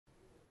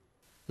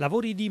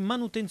Lavori di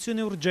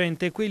manutenzione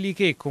urgente, quelli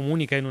che,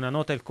 comunica in una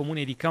nota il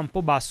comune di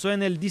Campobasso,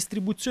 Enel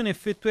Distribuzione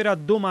effettuerà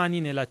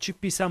domani nella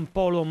CP San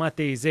Polo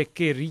Matese,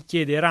 che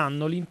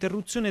richiederanno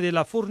l'interruzione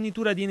della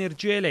fornitura di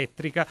energia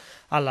elettrica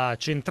alla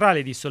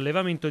centrale di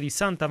sollevamento di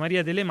Santa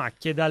Maria delle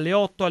Macchie dalle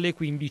 8 alle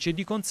 15 e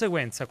di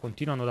conseguenza,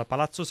 continuano da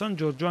Palazzo San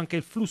Giorgio, anche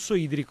il flusso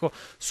idrico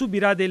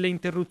subirà delle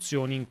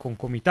interruzioni. In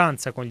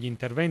concomitanza con gli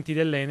interventi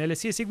dell'Enel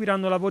si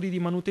eseguiranno lavori di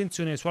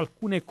manutenzione su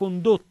alcune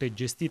condotte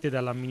gestite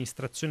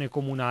dall'amministrazione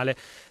comunale.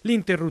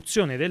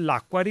 L'interruzione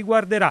dell'acqua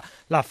riguarderà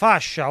la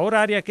fascia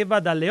oraria che va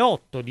dalle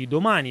 8 di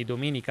domani,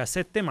 domenica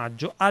 7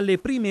 maggio, alle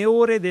prime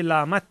ore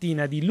della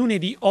mattina di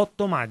lunedì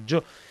 8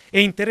 maggio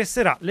e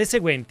interesserà le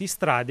seguenti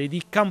strade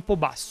di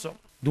Campobasso.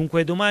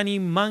 Dunque domani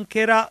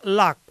mancherà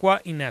l'acqua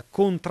in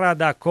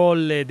Contrada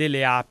Colle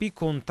delle Api,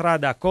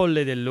 Contrada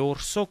Colle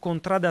dell'Orso,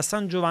 Contrada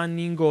San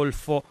Giovanni in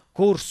Golfo,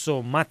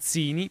 Corso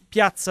Mazzini,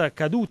 Piazza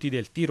Caduti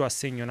del Tiro a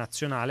Segno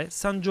Nazionale,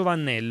 San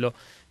Giovannello,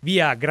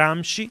 via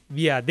Gramsci,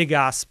 via De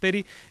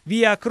Gasperi,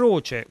 via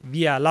Croce,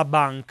 via La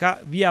Banca,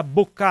 via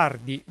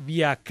Boccardi,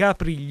 via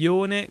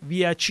Capriglione,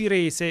 via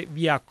Cirese,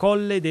 via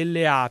Colle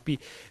delle Api,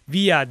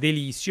 via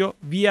Delisio,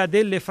 via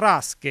delle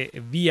Frasche,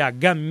 via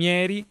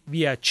Gammieri,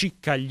 via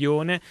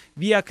Ciccaglione,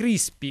 via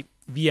Crispi,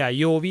 via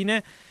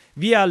Iovine,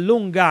 via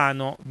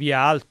Longano,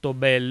 via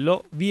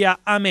Altobello, via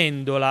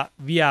Amendola,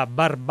 via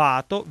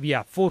Barbato,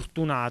 via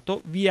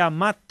Fortunato, via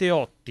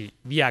Matteotti,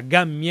 via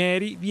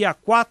Gammieri, via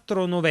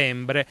 4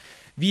 Novembre,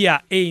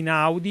 via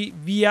Einaudi,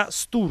 via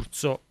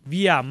Sturzo,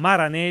 via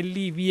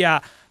Maranelli,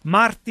 via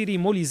Martiri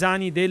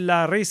Molisani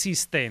della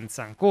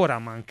Resistenza. Ancora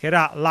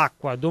mancherà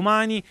l'acqua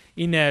domani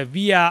in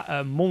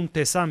via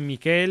Monte San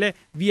Michele,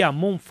 via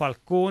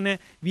Monfalcone,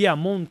 via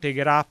Monte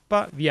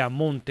Grappa, via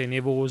Monte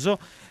Nevoso,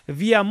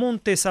 via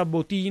Monte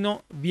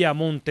Sabotino, via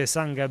Monte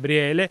San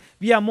Gabriele,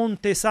 via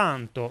Monte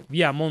Santo,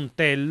 via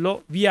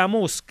Montello, via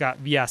Mosca,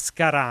 via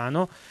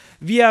Scarano,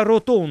 via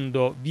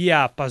Rotondo,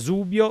 via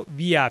Pasubio,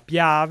 via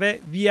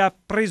Piave, via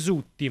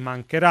Presutti.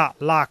 Mancherà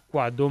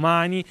l'acqua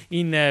domani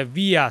in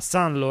via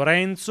San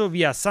Lorenzo,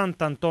 via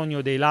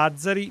Sant'Antonio dei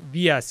Lazzari,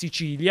 via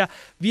Sicilia,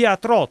 via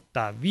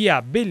Trotta,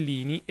 via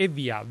Bellini e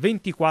via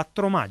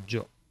 24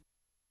 maggio.